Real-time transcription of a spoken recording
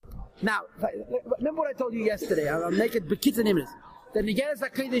Now, remember what I told you yesterday. I'll make it Bekitza Nimris. That Nigeres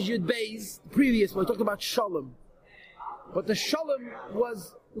HaKodesh Yud Beis, the previous one, we talked about Shalom. But the Shalom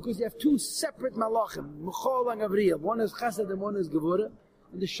was because you have two separate Malachim, Michal and Gabriel. One is Chesed and one is Gevurah.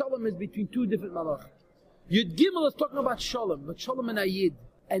 And the Shalom is between two different Malachim. Yud Gimel is talking about Shalom, but Shalom and Ayid.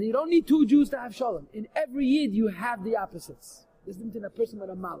 And you don't need two Jews to have Shalom. In every Yid, you have the opposites. There's nothing a person with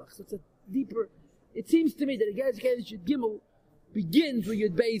a Malach. So it's a deeper. It seems to me that Nigeres HaKodesh Yud Gimel begins where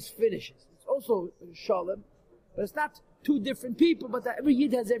Yud Beis finishes. It's also Shalom, but it's not two different people, but that every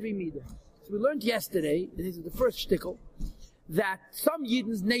Yid has every Midah. So we learned yesterday, and this is the first shtickle, that some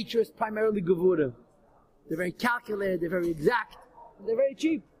Yidden's nature is primarily Gevurah. They're very calculated, they're very exact, and they're very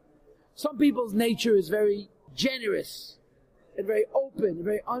cheap. Some people's nature is very generous, and very open, and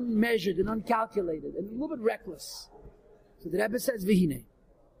very unmeasured, and uncalculated, and a little bit reckless. So the Rebbe says, Vihine.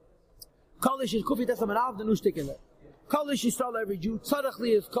 Kolish is Kufi Tesam and Av, the Nushtikele. Kolish Yisrael, every Jew,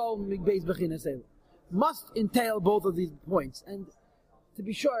 Tzarachli is called Migbeis Bechin Esel. Must entail both of these points. And to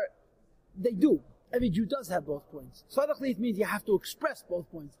be sure, they do. Every Jew does have both points. Tzarachli means you have to express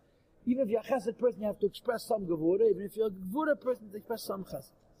both points. Even if you're a chesed person, you have to express some gevurah. Even if you're a gevurah person, you express some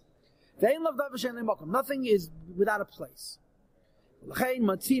chesed. Nothing is without a place.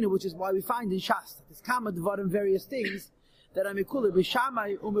 Which is why we find in Shasta, this Kama Dvarim, various things, that are Mekule,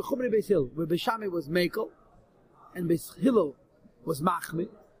 Beshamai, Umechumri Beis Hillel, where Beshamai was Mekel, and Beis Hillel was Machmir.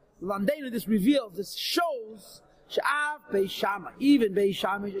 Landenu, this reveals, this shows, Sha'av Beis Shammai, even Beis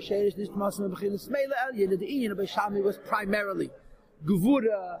Shammai, Shesherish Nishmasim Bechinas Meila Elyon, that the Inyan of Beis Shammai was primarily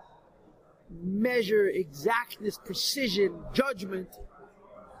Gevurah, measure, exactness, precision, judgment.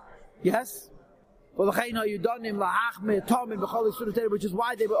 Yes? Which is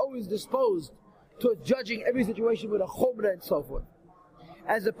why they were always disposed to judging every situation with a chumrah and so forth.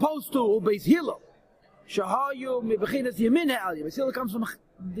 As opposed to Beis Hillel, Shahayu Mebechinas Yemin Elyon. Beis Hillel comes from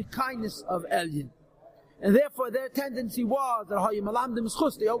the kindness of Elyon. And therefore their tendency was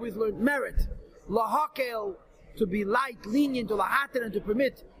that they always learned merit. Lahakel, to be light, lenient, to lahater, and to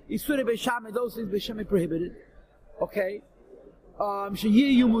permit Isuri Beis Shammai, those things Beis Shammai prohibited. Okay? Because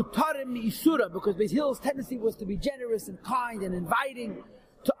Beis Hillel's tendency was to be generous and kind and inviting,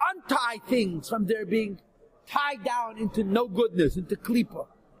 to untie things from their being tied down into no goodness, into klipa.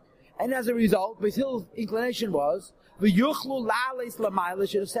 And as a result, Beis Hillel's inclination was the yuchlu la'aleis la'mayla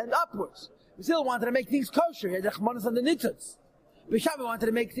should ascend upwards. Beis Hillel wanted to make things kosher. He had rachmanas on the nitzutz. Beis Shammai wanted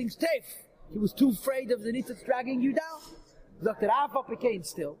to make things teif. He was too afraid of the nitzutz dragging you down. Dr. Rav became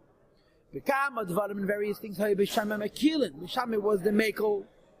still. Became advarim and various things. Beis Shammai mekilin. Beis Shammai was the mekel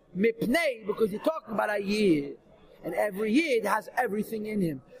mipnei, because you're talking about a yid, and every yid has everything in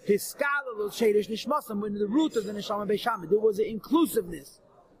him. His scholar will shadish nishmasam, when the root of the neshama Beis Shammai, there was an inclusiveness.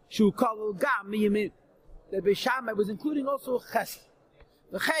 Shu kalul gam miyamin. That Beis Shammai was including also chesed.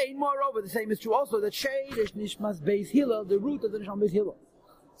 Moreover, the same is true also that shadish nishmas Beis Hillel, the root of the neshama Beis Hillel.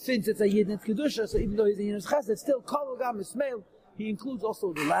 Since it's a yid and kedusha, so even though he's a yid and chesed, still kalul gam ismail. He includes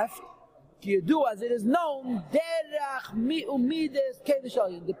also the left. As it is known, the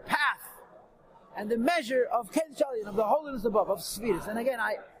path and the measure of Kedesh Elyon, of the holiness above, of Sfiris. And again,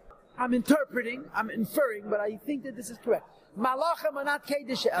 I'm interpreting, I'm inferring, but I think that this is correct. Malachim are not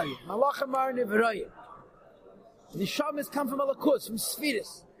Kedesh Elyon. Malachim are Nevrayim. The Shamas come from Alakus, from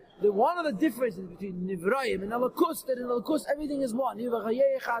Sfiris. One of the differences between Nevrayim and Alakus, that in Alakus everything is one.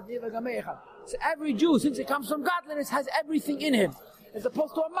 So every Jew, since it comes from godliness, has everything in him. As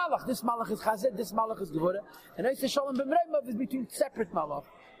opposed to a malach. This malach is chesed, this malach is gevurah. And Eiseh Shalom b'mreimov is between separate malach.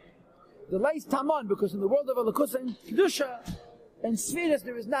 The leis tamon, because in the world of Alakus and Kedusha and Sfiris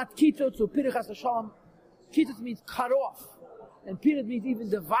there is not kitut, so Pirich Shalom. Kitut means cut off. And Pirich means even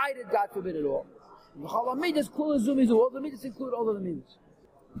divided, God forbid it all. All the midas include all of the midas.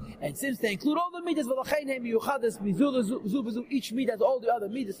 And since they include all the midas, each midah has all the other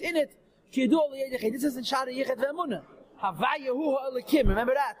midas in it. This isn't Shara Yichet Ve'emunah. Havayahu Elikim.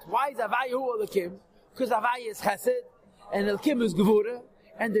 Remember that. Why is Havayahu Elikim? Because Havaya is Chesed, and Elikim is Gevurah,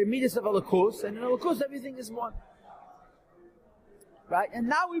 and they're midas of Elikus, and in Elikus everything is one. Right? And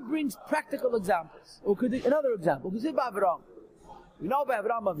now we bring practical examples. Another example. We know by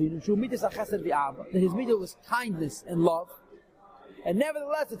Avraham Avinu, Shu midas HaChesed V'Ava, that his midah was kindness and love. And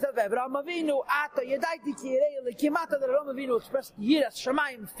nevertheless, it says by Avraham Avinu, Ata Yadaiti Kirei Elikim, Ata, that Avraham Avinu expressed Yiras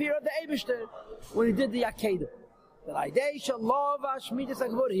Shamayim, fear of the Eibishter, when he did the Akedah. He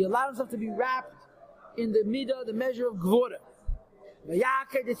allowed himself to be wrapped in the midah, the measure of gvura. And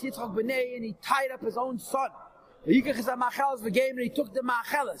he tied up his own son. And he took the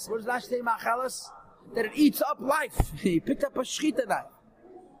macheles. What does that say, macheles? That it eats up life. He picked up a shchita knife.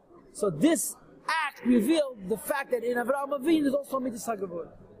 So this act revealed the fact that in Avraham Avinu is also midas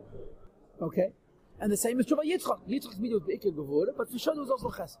hagvura. Okay? And the same is true about Yitzchak. Yitzchak's midah was be'ikr geworden, but for sure there was also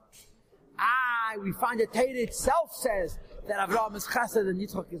chesed. We find that Torah itself says that Avraham is chesed and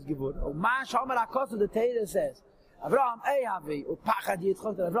Yitzchak is geworden. Or Ma Shamar HaKosim, the Torah says, Avraham Ehavi, or Pachad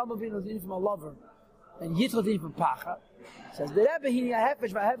Yitzchak, that Avraham Avinu was in from a lover, and Yitzchak is in from Pachad. Says the Rebbe, Hini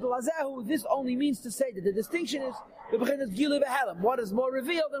HaHefesh VaHevdel Hazehu, this only means to say that the distinction is, what is more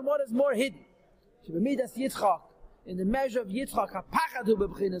revealed and what is more hidden. Shebemidas Yitzchak, in the measure of Yitzchak, HaPachad Hu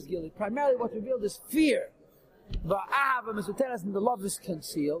Bebechinas Gili, primarily what's revealed is fear. Va'ahav HaMesuteres, and the love is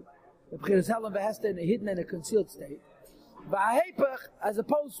concealed. Bebechinas Helam VeHester, in a hidden and a concealed state. Va'ahepech, as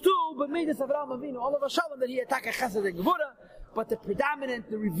opposed to Bemidas Avraham Avinu, all of a shalom that he attacked Chesed and Gevurah, but the predominant,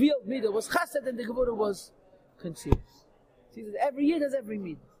 the revealed midah was Chesed and the Gevurah was concealed. See, every year there's every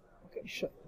midah. Okay, sure.